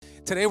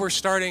today we're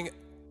starting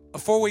a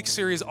 4-week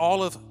series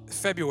all of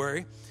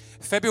February.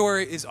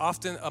 February is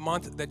often a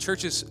month that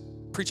churches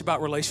preach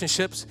about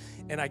relationships,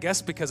 and I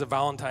guess because of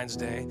Valentine's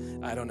Day,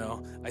 I don't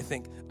know. I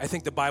think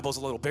the Bible's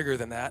a little bigger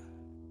than that.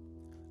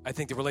 I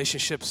think the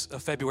relationships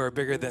of February are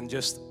bigger than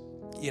just,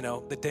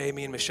 the day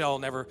me and Michelle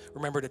never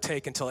remember to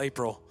take until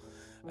April.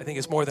 I think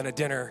it's more than a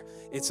dinner.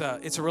 It's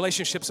a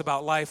relationships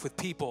about life with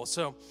people.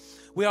 So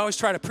we always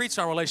try to preach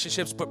on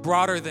relationships, but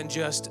broader than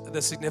just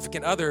the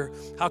significant other.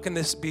 How can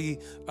this be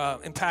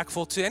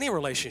impactful to any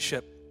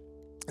relationship?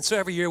 And so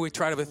every year we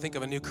try to think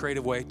of a new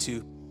creative way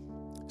to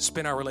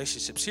spin our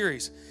relationship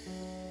series.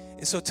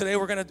 And so today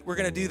we're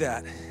gonna do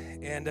that.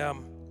 And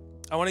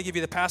I want to give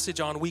you the passage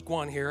on week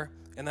 1 here,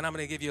 and then I'm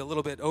going to give you a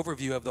little bit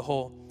overview of the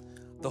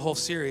whole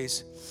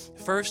series.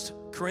 1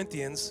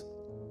 Corinthians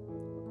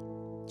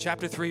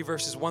chapter 3,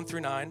 verses 1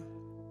 through 9.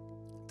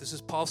 This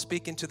is Paul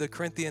speaking to the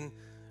Corinthian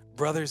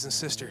brothers and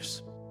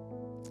sisters.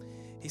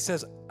 He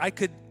says,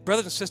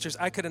 brothers and sisters,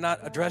 I could not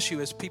address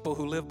you as people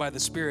who live by the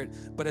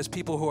Spirit, but as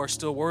people who are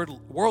still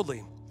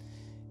worldly,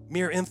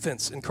 mere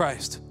infants in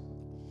Christ.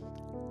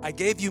 I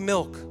gave you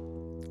milk,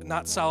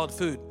 not solid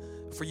food,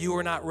 for you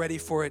are not ready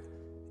for it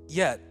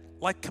yet.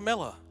 Like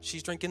Camilla,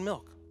 she's drinking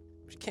milk.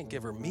 You can't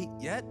give her meat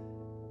yet.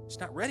 She's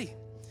not ready.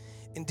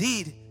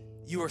 Indeed,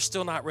 you are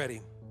still not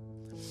ready.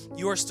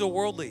 You are still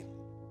worldly.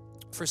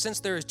 For since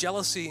there is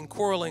jealousy and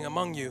quarreling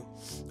among you,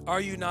 are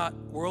you not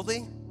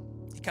worldly?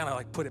 He kind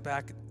of put it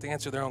back to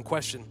answer their own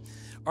question.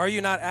 Are you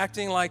not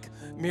acting like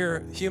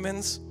mere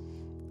humans?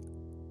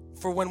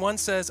 For when one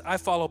says, I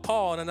follow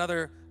Paul, and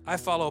another, I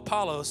follow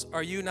Apollos,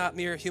 are you not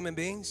mere human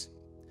beings?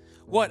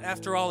 What,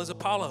 after all, is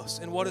Apollos,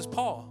 and what is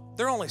Paul?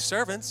 They're only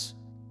servants.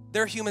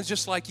 They're humans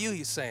just like you,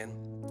 he's saying.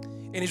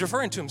 And he's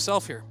referring to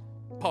himself here,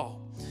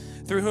 Paul,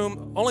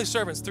 only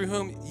servants, through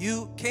whom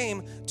you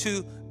came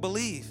to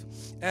believe,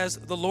 as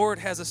the Lord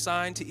has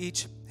assigned to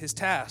each his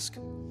task.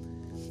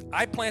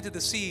 I planted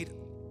the seed,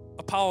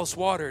 Apollos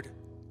watered,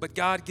 but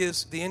God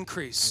gives the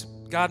increase.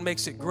 God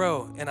makes it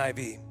grow,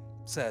 NIV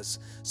says.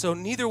 So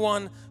neither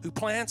one who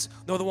plants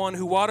nor the one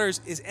who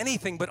waters is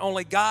anything, but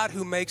only God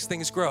who makes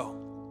things grow.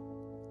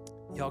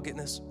 Y'all getting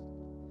this?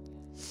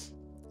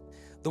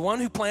 The one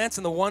who plants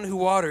and the one who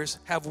waters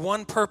have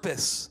one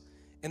purpose,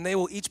 and they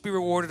will each be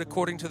rewarded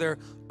according to their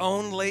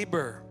own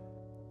labor.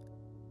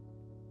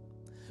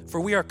 For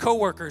we are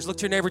co-workers. Look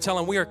to your neighbor, tell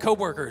him we are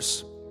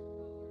co-workers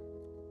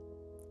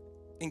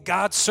in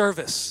God's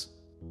service.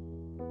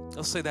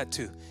 I'll say that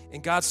too.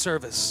 In God's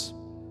service.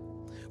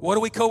 What are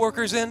we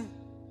co-workers in?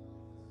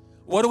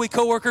 What are we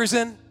co-workers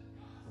in?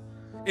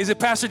 Is it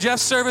Pastor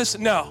Jeff's service?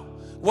 No.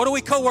 What are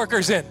we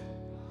co-workers in?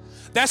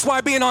 That's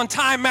why being on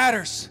time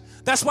matters.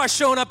 That's why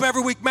showing up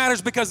every week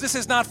matters, because this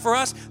is not for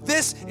us.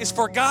 This is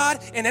for God,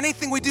 and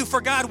anything we do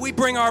for God, we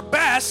bring our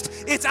best.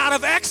 It's out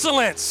of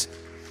excellence.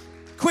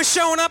 Quit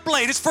showing up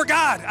late. It's for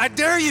God. I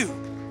dare you.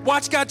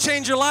 Watch God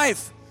change your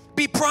life.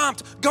 Be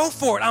prompt. Go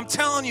for it. I'm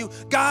telling you,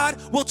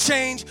 God will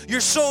change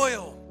your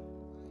soil.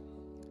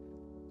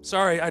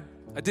 Sorry, I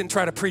didn't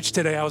try to preach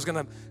today. I was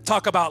going to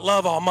talk about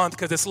love all month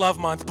because it's love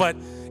month, but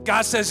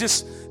God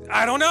says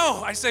I don't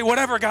know. I say,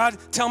 whatever, God,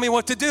 tell me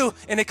what to do,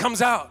 and it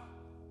comes out.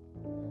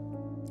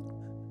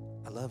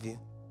 I love you.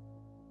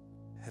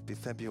 Happy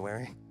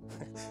February.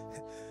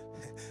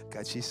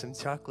 Got you some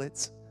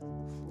chocolates.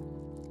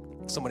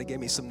 Somebody gave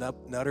me some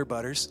Nutter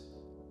Butters.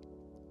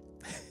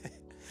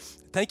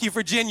 Thank you,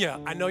 Virginia.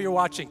 I know you're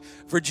watching.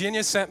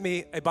 Virginia sent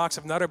me a box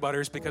of Nutter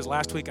Butters because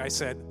last week I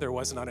said there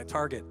wasn't on at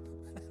Target.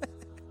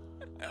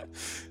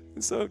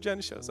 And so Jen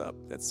shows up.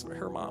 That's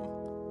her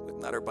mom with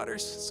Nutter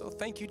Butters. So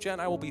thank you, Jen.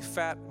 I will be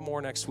fat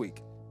more next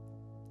week.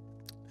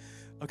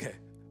 Okay.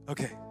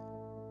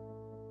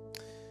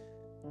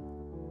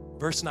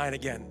 Verse 9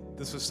 again.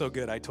 This was so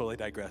good, I totally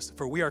digressed.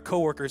 For we are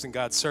co-workers in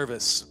God's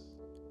service.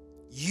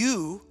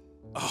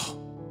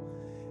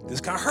 This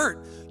kind of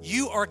hurt.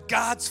 You are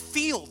God's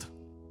field.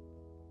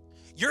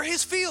 You're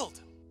his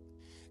field.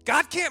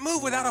 God can't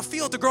move without a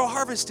field to grow a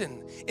harvest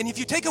in. And if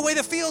you take away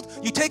the field,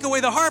 you take away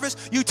the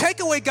harvest, you take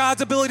away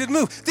God's ability to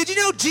move. Did you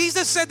know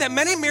Jesus said that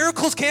many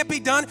miracles can't be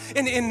done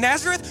in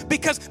Nazareth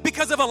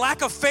because of a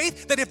lack of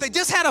faith? That if they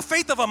just had a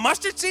faith of a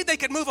mustard seed, they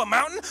could move a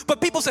mountain?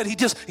 But people said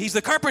he's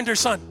the carpenter's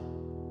son.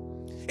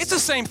 It's the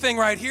same thing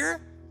right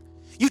here.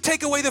 You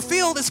take away the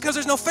field, it's because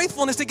there's no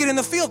faithfulness to get in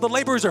the field. The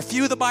laborers are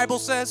few, the Bible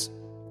says.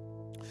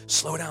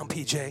 Slow down,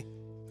 PJ.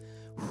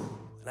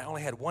 And I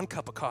only had 1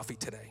 cup of coffee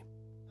today.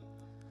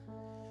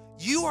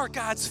 You are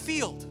God's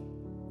field.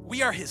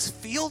 We are his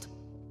field?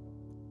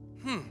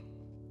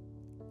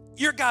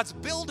 You're God's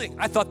building.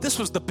 I thought this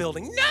was the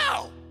building.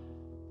 No!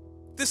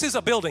 This is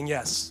a building,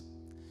 yes.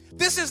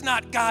 This is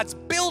not God's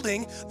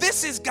building.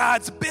 This is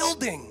God's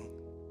building.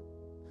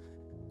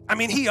 I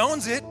mean, he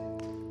owns it.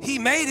 He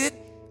made it.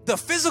 The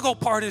physical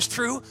part is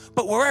true,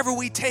 but wherever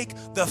we take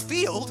the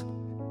field,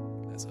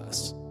 that's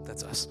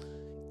us,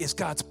 is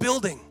God's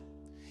building.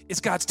 It's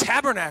God's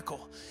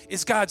tabernacle.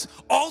 It's God's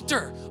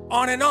altar,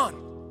 on and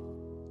on.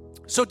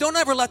 So don't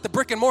ever let the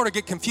brick and mortar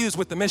get confused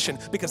with the mission,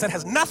 because that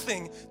has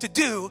nothing to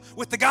do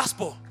with the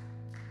gospel.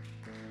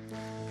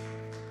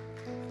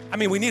 I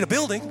mean, we need a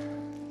building,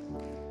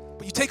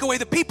 but you take away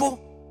the people,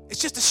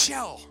 it's just a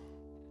shell.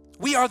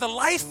 We are the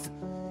life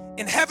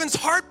in heaven's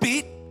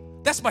heartbeat.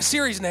 That's my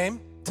series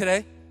name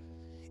today.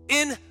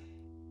 In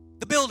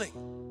the building.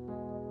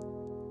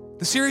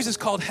 The series is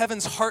called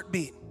Heaven's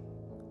Heartbeat.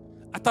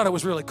 I thought it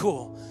was really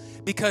cool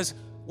because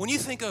when you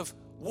think of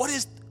what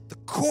is the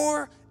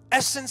core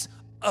essence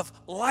of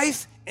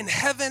life in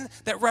heaven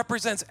that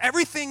represents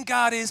everything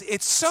God is,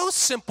 it's so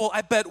simple.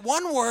 I bet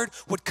one word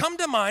would come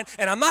to mind,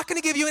 and I'm not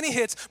going to give you any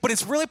hits, but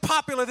it's really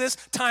popular this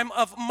time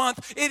of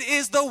month. It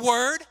is the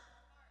word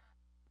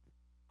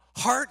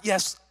heart.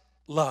 Yes,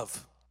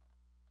 love.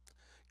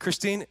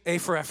 Christine, A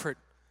for effort,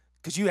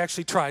 because you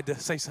actually tried to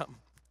say something.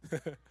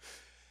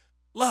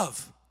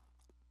 Love.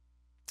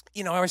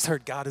 You know, I always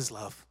heard God is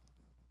love.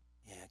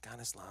 Yeah, God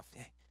is love.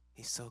 Yeah,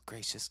 he's so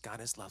gracious. God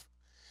is love.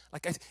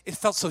 Like, it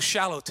felt so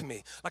shallow to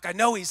me. Like, I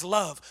know he's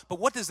love, but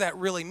what does that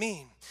really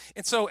mean?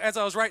 And so as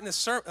I was writing this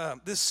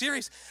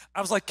series,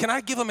 I was like, can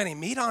I give them any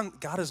meat on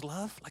God is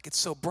love? Like, it's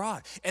so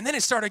broad. And then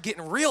it started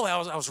getting real. I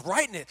was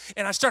writing it,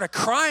 and I started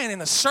crying in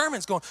the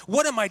sermons going,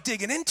 what am I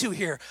digging into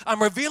here?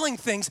 I'm revealing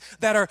things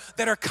that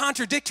are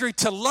contradictory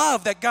to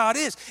love that God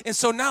is. And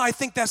so now I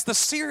think that's the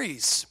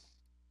series.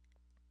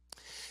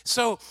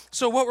 So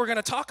what we're going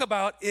to talk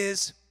about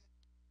is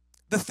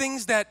the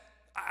things that,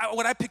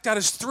 what I picked out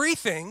is 3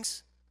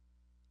 things,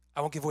 I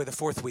won't give away the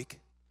 4th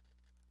week,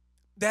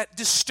 that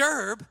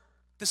disturb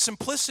the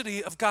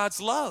simplicity of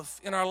God's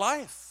love in our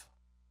life.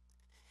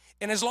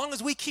 And as long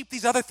as we keep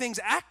these other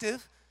things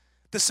active,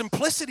 the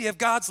simplicity of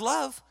God's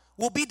love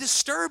will be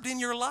disturbed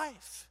in your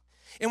life.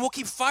 And we'll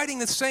keep fighting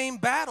the same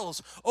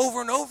battles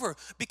over and over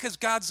because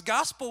God's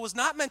gospel was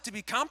not meant to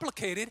be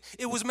complicated.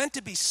 It was meant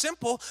to be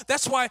simple.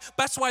 That's why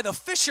the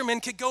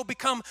fisherman could go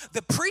become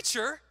the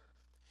preacher,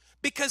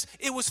 because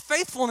it was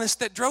faithfulness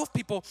that drove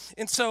people.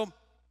 And so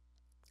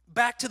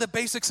back to the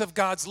basics of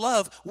God's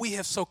love, we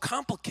have so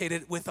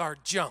complicated with our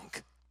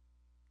junk.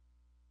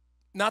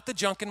 Not the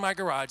junk in my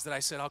garage that I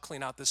said I'll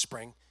clean out this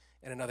spring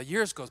and another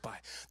year goes by.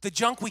 The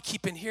junk we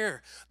keep in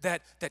here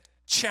that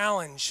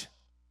challenge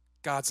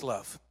God's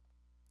love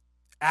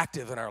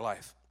active in our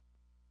life.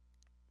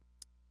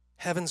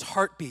 Heaven's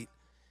heartbeat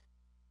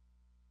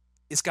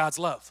is God's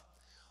love.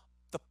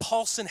 The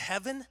pulse in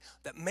heaven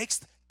that makes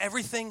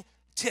everything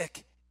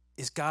tick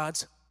is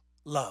God's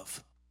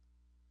love.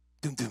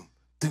 Doom, doom,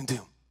 doom,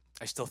 doom.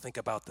 I still think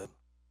about the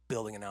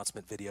building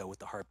announcement video with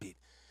the heartbeat.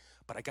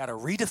 But I got to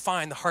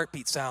redefine the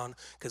heartbeat sound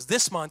because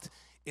this month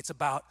it's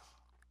about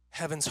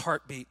heaven's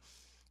heartbeat,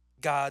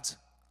 God's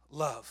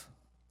love.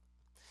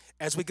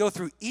 As we go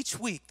through each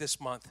week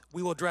this month,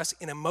 we will address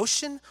an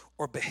emotion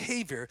or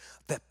behavior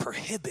that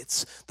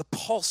prohibits the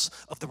pulse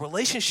of the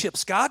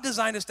relationships God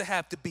designed us to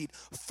have to beat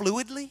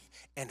fluidly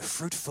and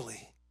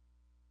fruitfully.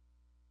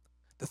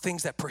 The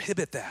things that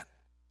prohibit that.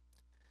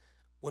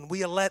 When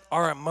we let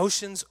our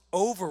emotions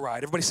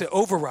override, everybody say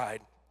override,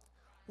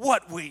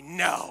 what we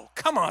know.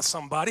 Come on,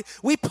 somebody.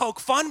 We poke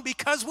fun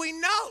because we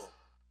know.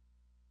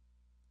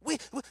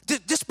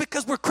 Just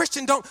because we're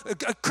Christians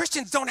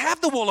don't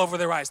have the wool over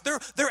their eyes.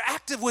 They're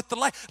active with the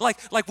light.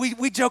 Like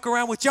we joke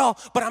around with y'all,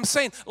 but I'm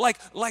saying like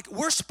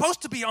we're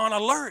supposed to be on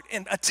alert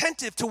and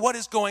attentive to what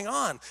is going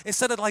on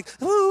instead of like,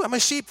 ooh, I'm a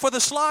sheep for the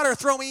slaughter,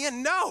 throw me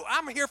in. No,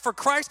 I'm here for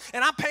Christ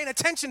and I'm paying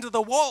attention to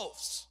the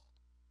wolves.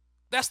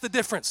 That's the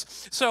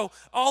difference. So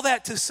all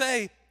that to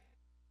say,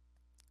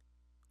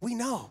 we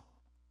know.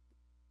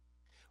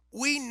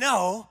 We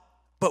know,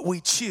 but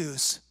we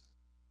choose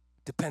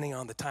depending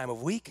on the time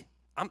of week.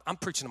 I'm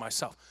preaching to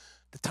myself.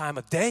 The time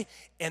of day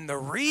and the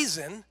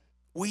reason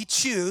we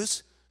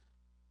choose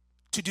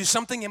to do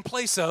something in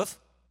place of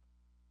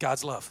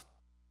God's love.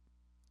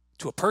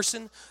 To a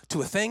person,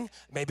 to a thing.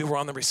 Maybe we're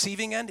on the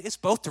receiving end. It's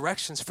both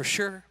directions for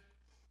sure.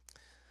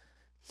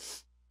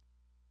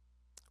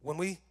 When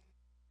we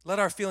let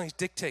our feelings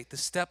dictate the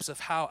steps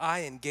of how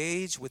I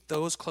engage with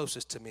those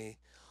closest to me,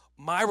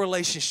 my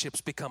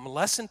relationships become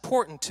less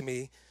important to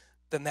me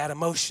than that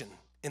emotion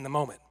in the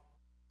moment.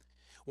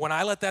 When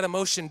I let that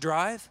emotion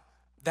drive,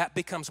 that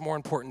becomes more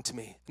important to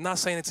me. I'm not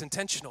saying it's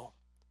intentional,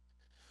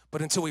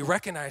 but until we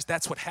recognize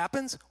that's what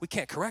happens, we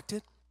can't correct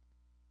it.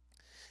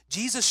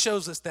 Jesus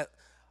shows us that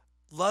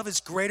love is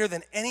greater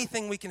than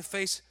anything we can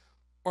face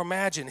or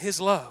imagine,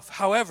 his love.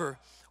 However,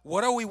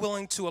 what are we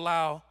willing to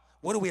allow,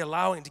 what are we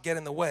allowing to get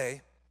in the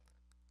way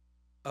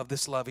of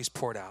this love he's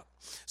poured out?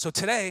 So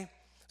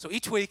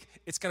each week,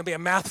 it's going to be a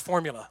math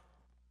formula.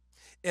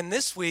 And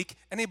this week,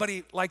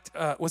 anybody liked,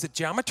 was it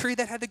geometry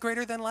that had the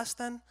greater than, less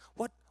than?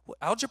 What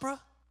algebra?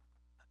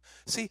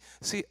 See,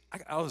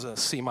 I was a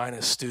C-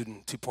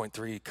 student,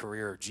 2.3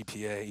 career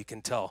GPA, you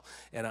can tell,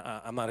 and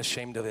I'm not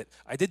ashamed of it.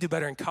 I did do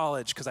better in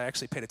college because I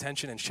actually paid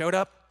attention and showed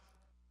up.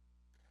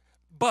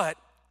 But,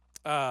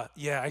 I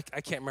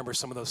can't remember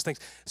some of those things.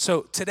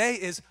 So today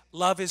is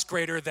love is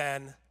greater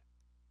than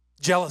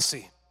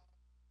jealousy.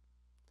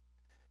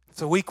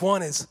 So week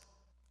 1 is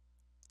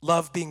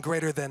love being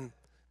greater than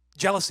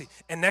jealousy.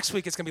 And next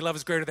week, it's going to be love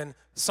is greater than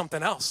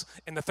something else.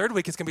 And the third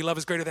week, it's going to be love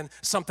is greater than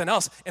something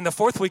else. And the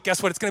fourth week,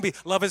 guess what? It's going to be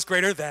love is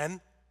greater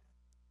than,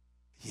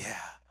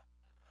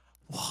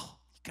 Whoa,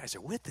 you guys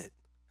are with it.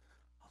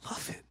 I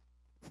love it.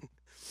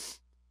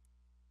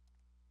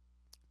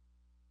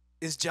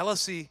 Is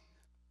jealousy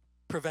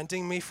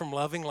preventing me from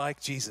loving like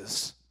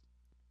Jesus?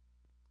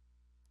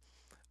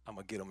 I'm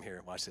going to get them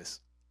here. Watch this.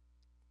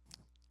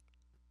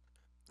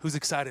 Who's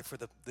excited for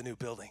the new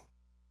building?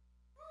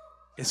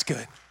 It's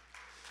good.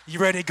 You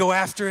ready to go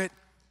after it?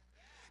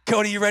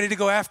 Cody, you ready to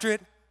go after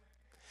it?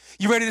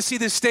 You ready to see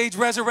this stage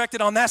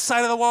resurrected on that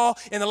side of the wall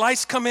and the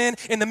lights come in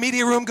the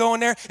media room going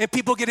there and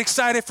people get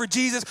excited for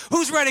Jesus?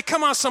 Who's ready?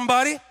 Come on,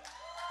 somebody.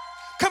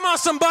 Come on,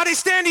 somebody.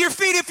 Stand to your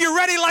feet if you're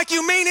ready like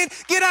you mean it.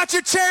 Get out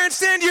your chair and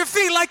stand to your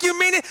feet like you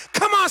mean it.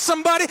 Come on,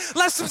 somebody.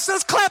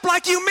 Let's clap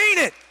like you mean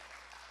it.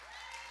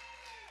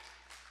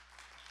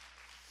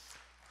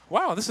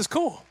 Wow, this is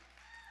cool.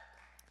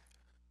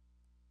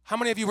 How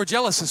many of you were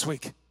jealous this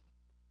week?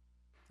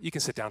 You can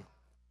sit down.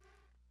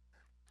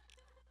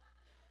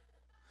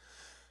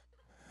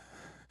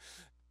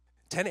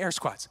 Ten air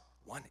squats.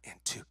 1 and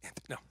 2 and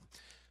 3. No.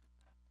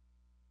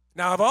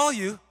 Now, of all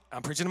you,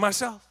 I'm preaching to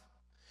myself.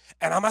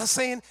 And I'm not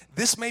saying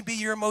this may be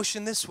your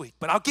emotion this week,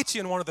 but I'll get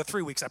you in one of the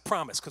 3 weeks, I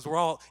promise, because we're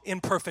all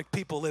imperfect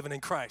people living in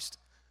Christ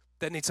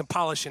that need some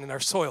polishing in our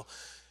soil.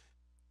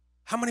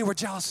 How many were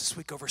jealous this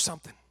week over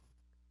something?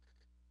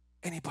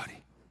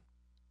 Anybody?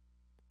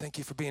 Thank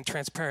you for being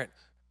transparent.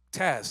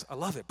 Taz, I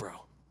love it, bro.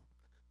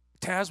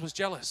 Taz was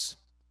jealous.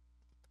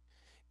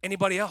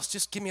 Anybody else?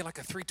 Just give me like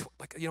a 3,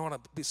 like you don't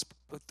want to be,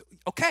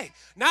 okay,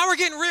 now we're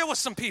getting real with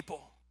some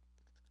people.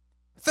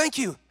 Thank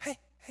you. Hey.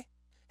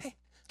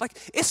 Like,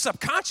 it's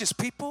subconscious,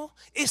 people.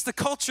 It's the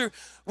culture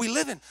we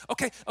live in.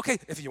 Okay,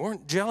 if you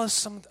weren't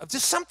jealous,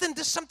 just something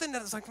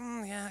that is like,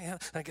 yeah.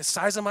 I guess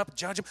size them up,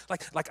 judge them.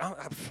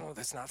 Oh,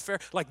 that's not fair.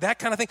 Like that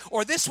kind of thing.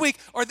 Or this week,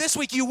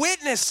 you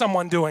witnessed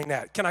someone doing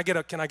that. Can I get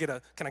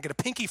a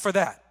pinky for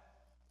that?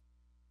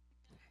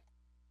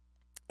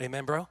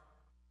 Amen, bro?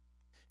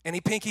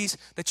 Any pinkies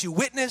that you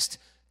witnessed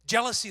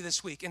jealousy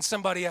this week in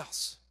somebody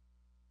else?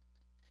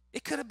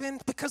 It could have been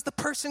because the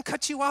person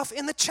cut you off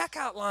in the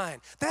checkout line.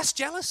 That's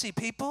jealousy,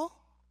 people.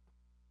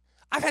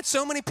 I've had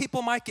so many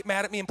people might get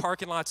mad at me in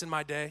parking lots in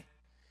my day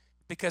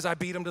because I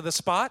beat them to the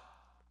spot.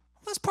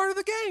 Well, that's part of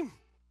the game.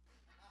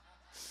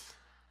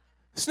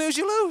 Snooze,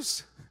 you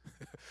lose.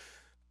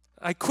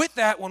 I quit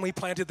that when we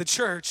planted the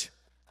church.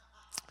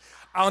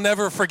 I'll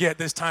never forget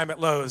this time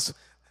at Lowe's.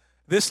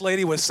 This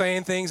lady was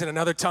saying things in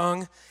another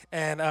tongue,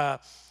 and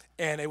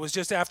it was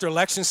just after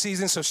election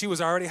season, so she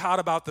was already hot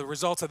about the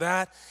results of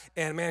that.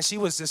 And, man, she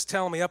was just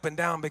telling me up and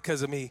down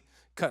because of me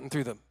cutting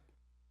through the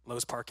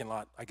Lowe's parking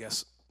lot, I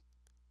guess,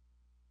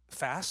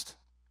 fast.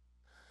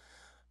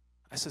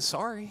 I said,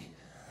 sorry.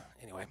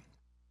 Anyway,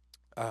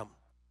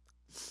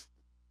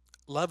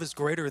 love is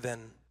greater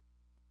than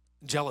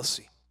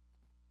jealousy.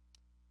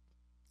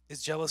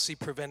 Is jealousy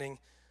preventing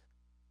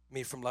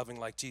me from loving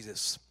like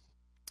Jesus?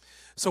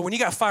 So when you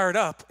got fired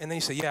up and then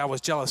you say, yeah, I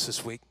was jealous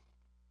this week,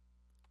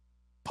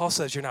 Paul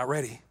says you're not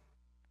ready.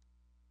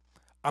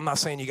 I'm not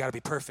saying you got to be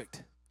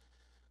perfect.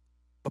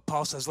 But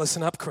Paul says,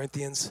 listen up,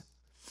 Corinthians.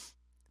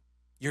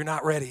 You're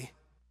not ready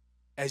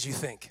as you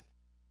think.